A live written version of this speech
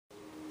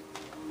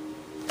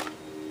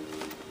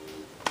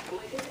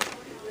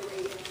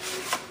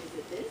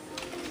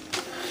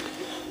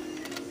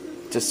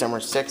December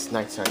 6th,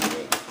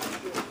 1998.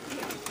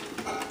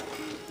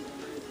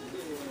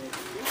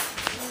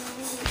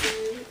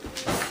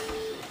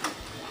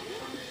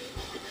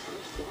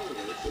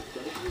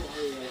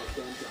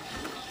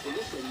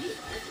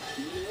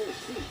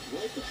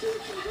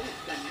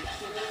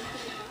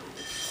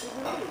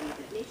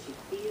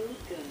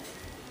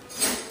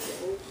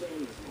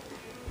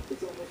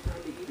 It's almost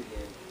time to eat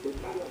again, but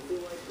you don't feel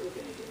like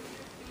cooking again.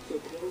 So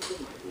close the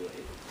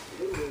microwave,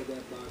 put away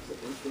that box of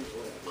instant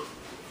whatever,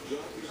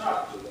 drop your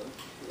spatula,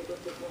 pick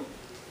up the phone,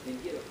 and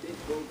get a big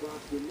gold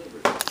box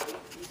delivered. 8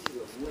 pieces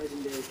of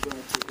legendary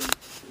fried chicken,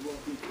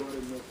 fluffy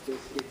buttermilk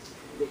biscuits,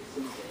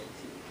 fixins, and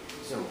tea.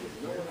 So,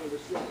 no one ever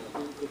said a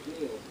home-cooked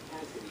meal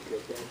has to be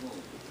cooked at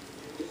home.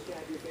 Just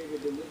tap your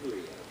favorite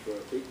delivery app for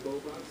a big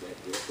gold box at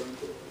your front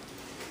door.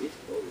 It's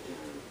go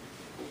time.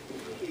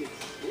 It's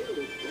still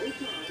go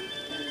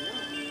time.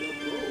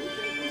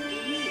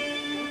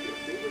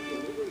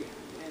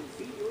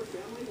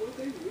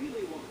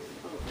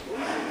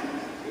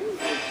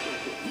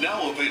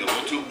 Now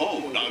available to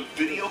own on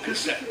video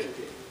cassette.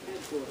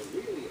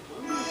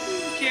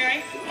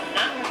 Jerry,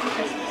 not working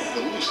Christmas.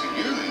 Lucy,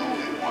 you're the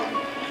only one.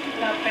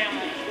 About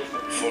family.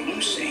 For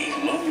Lucy,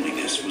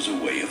 loneliness was a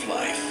way of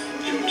life.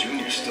 Joe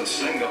Jr.'s still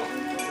single.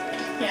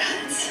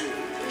 Yeah, it's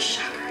a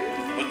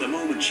shocker. But the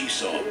moment she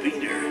saw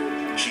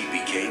Peter, she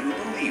became a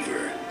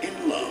believer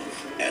in love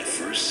at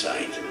first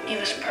sight. He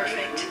was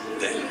perfect.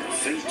 Then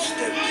fate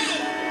stepped in.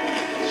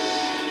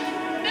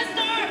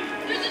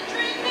 There's a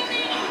train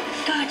coming!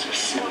 God, you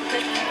smell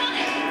good.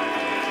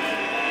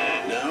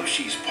 Now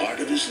she's part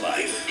of his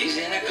life. He's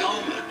in a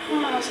coma.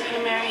 Oh, I was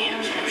gonna marry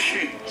him. Who's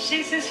she?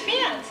 She's his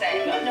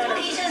fiancée. No,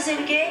 he's just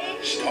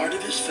engaged. Part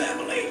of his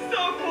family.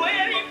 So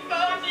glad he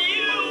found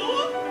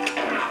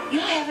you! You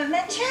haven't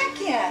met Jack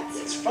yet.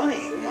 It's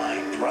funny, my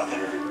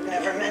brother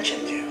never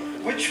mentioned you.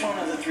 Which one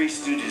of the three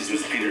Stooges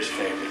was Peter's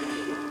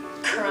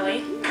favorite?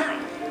 Curly.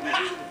 Colonel.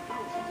 Ah!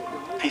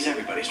 He's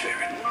everybody's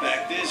favorite.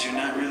 Fact is, you're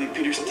not really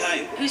Peter's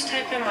type. Whose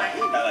type am I?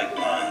 I like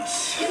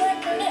blondes. You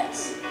like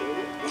brunettes.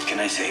 What can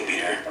I say,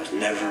 Peter? I was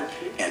never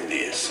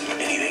envious of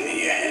anything that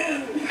you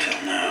had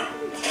until now.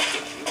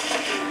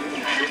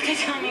 You have to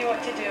tell me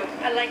what to do.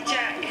 I like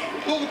Jack.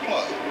 Pull the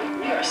plug.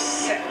 You're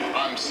sick.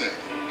 I'm sick.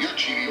 You're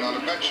cheating on a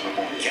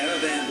vegetable.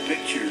 Caravan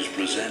Pictures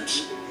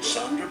presents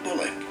Sandra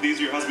Bullock. These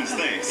are your husband's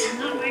things.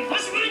 Not my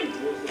husband!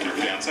 Your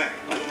fiancé.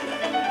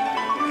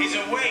 He's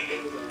awake.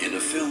 In a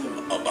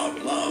film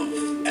about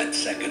love at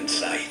second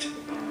sight.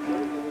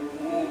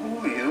 Who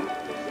are you?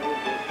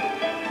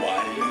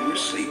 While you were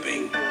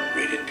sleeping,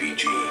 rated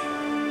PG.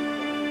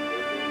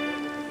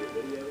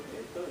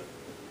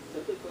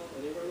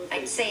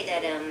 I'd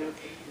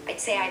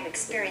say I'm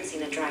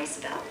experiencing a dry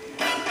spell.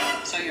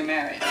 So you're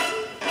married?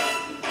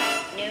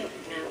 No,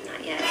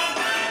 not yet.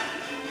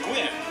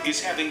 Gwen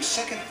is having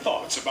second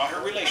thoughts about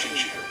her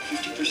relationship.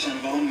 50%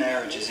 of all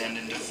marriages end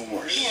in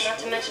divorce. Yeah, not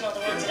to mention all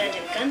the ones that end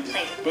in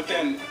gunplay. But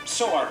then,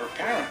 so are her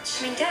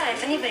parents. I mean, Dad,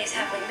 if anybody's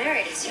happily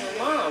married, it's you and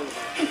Mom.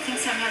 You think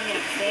I'm having an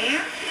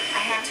affair? I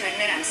have to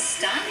admit I'm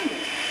stunned.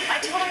 I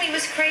told him he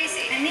was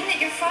crazy. I mean that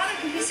your father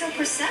could be so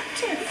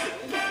perceptive.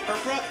 Her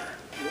brother.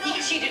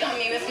 He cheated on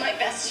me with my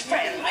best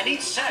friend. I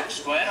need sex,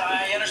 Gwen.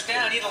 I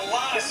understand. I need a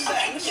lot of sex.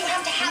 Okay, but you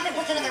have to have it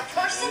with another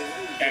person?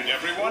 And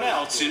everyone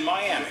else in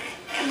Miami.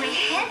 And my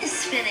head is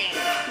spinning.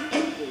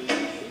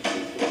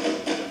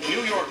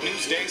 New York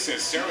Newsday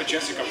says Sarah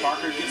Jessica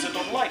Parker gives a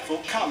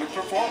delightful comic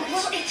performance.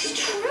 Well, it's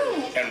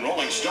true. And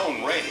Rolling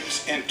Stone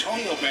raves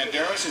Antonio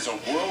Banderas is a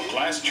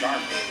world-class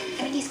charmer.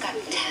 I mean, he's got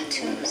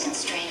tattoos in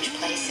strange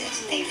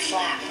places. They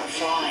flap or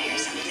fly or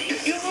something.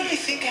 You really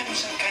think I'm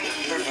some kind of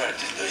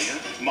perverted, do you?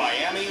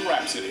 Miami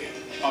Rhapsody,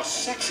 a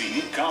sexy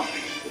new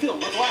comedy filled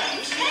with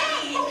laughs,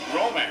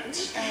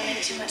 romance, I don't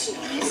make too much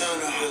noise. No,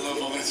 I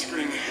love all that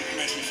screaming. It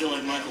makes me feel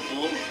like Michael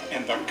Bull.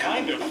 and the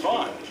kind of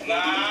fun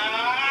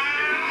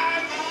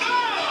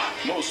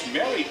most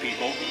married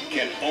people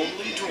can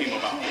only dream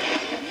about.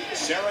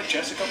 Sarah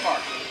Jessica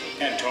Parker,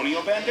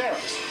 Antonio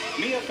Banderas,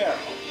 Mia Farrow.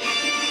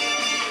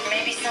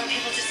 Maybe some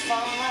people just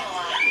fall in love a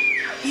lot.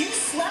 You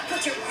slept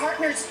with your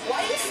partner's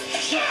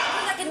wife? Yeah.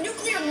 You're like a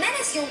nuclear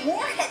menace. Your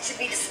warhead should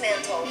be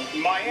dismantled.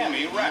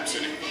 Miami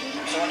Rhapsody.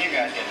 So when you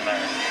guys get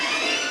married?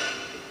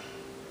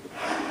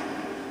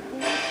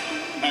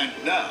 And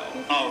now,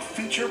 our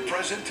feature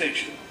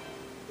presentation.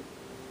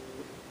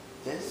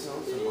 This is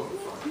also one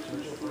for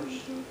original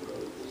version.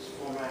 This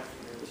format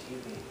for your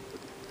TV.